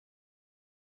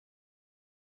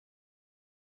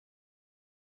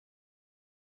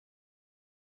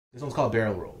This one's called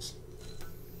barrel rolls.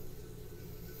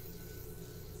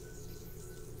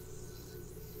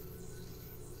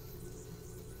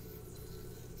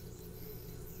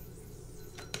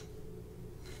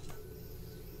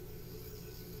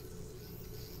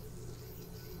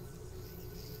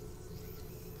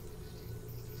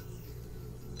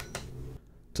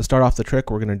 To start off the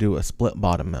trick, we're going to do a split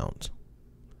bottom mount.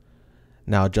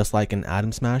 Now, just like an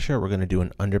atom smasher, we're going to do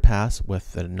an underpass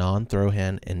with the non-throw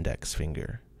hand index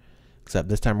finger. Except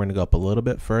this time we're going to go up a little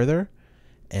bit further,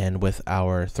 and with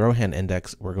our throw hand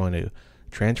index, we're going to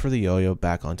transfer the yo-yo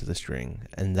back onto the string,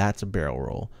 and that's a barrel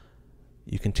roll.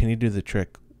 You continue to do the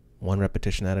trick one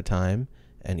repetition at a time,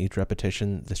 and each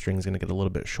repetition the string is going to get a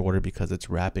little bit shorter because it's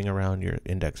wrapping around your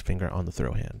index finger on the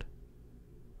throw hand.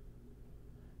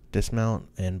 Dismount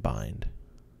and bind.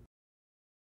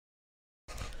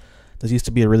 This used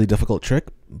to be a really difficult trick,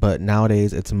 but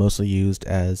nowadays it's mostly used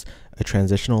as a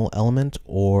transitional element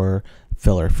or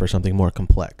filler for something more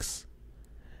complex.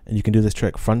 And you can do this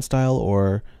trick front style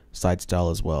or side style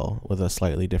as well, with a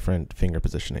slightly different finger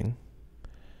positioning.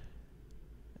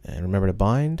 And remember to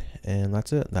bind, and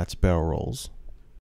that's it. That's barrel rolls.